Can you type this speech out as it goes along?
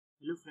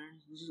Hello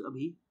friends, this is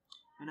Abhi,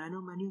 and I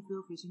know many of you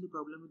are facing the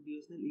problem with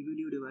Bsnl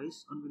Evdo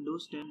device on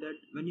Windows 10 that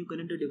when you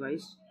connect a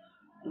device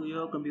to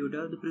your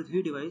computer, the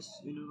Prithvi device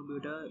in your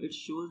computer, it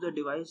shows the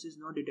device is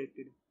not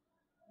detected.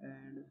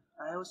 And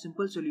I have a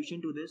simple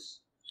solution to this.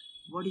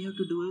 What you have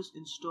to do is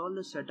install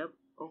the setup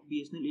of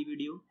Bsnl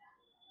Evdo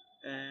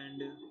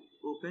and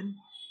open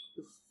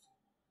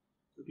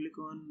click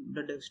on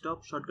the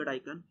desktop shortcut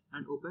icon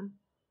and open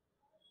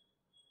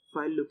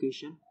file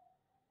location.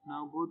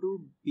 Now go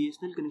to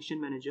Bsnl connection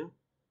manager.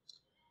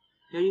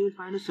 Here you will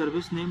find a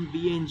service named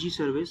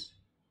BGService.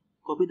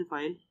 Copy the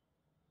file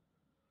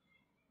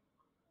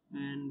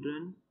and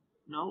run.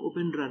 Now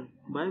open run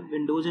by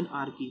Windows and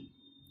R key.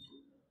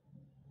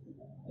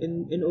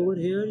 In over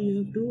here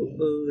you have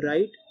to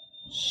write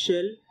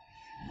shell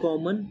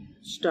common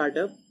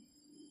startup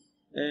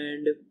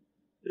and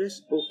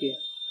press OK.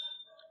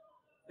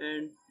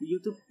 And you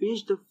have to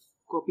paste the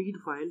copied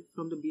file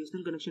from the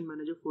Bsnl connection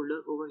manager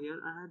folder over here.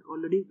 I had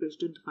already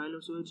pasted the file,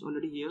 so it's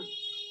already here.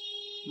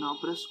 Now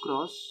press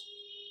cross.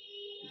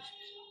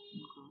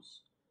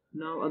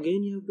 Now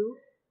again you have to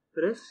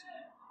press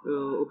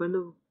open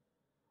the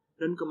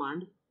run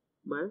command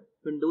by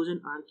Windows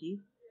and R key.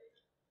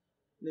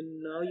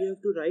 Then now you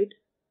have to write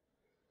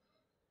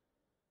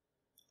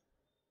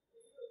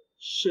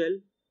shell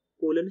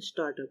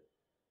startup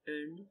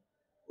and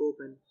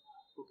open.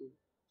 Okay.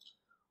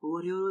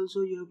 Over here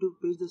also you have to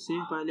paste the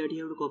same file that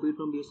you have to copy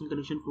from Bsnl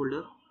connection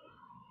folder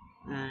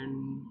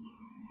and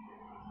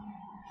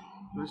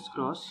press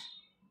cross.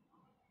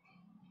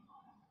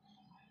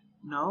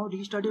 Now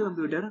restart your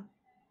computer.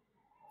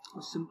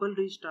 A simple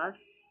restart,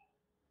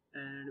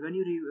 and when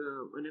your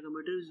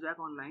computer is back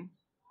online,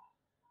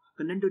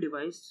 connect to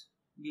device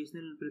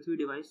Bsnl Prithvi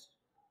device,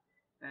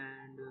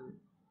 and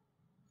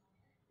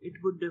it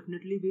would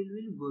definitely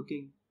be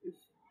working. If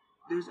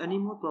there is any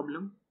more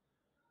problem,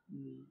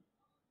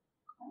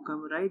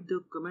 write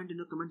the comment in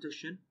the comment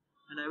section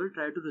and I will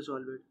try to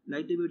resolve it.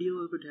 Like the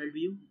video if it helped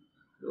you.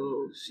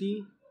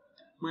 See,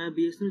 my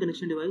Bsnl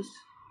connection device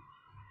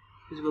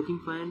is working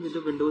fine with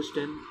the Windows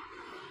 10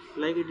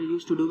 like it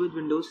used to do with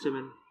Windows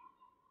 7.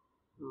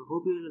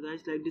 Hope you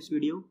guys like this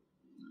video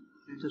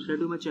and subscribe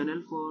to my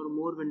channel for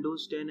more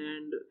Windows 10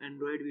 and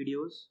Android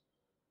videos.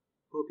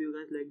 Hope you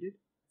guys liked it.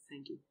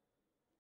 Thank you.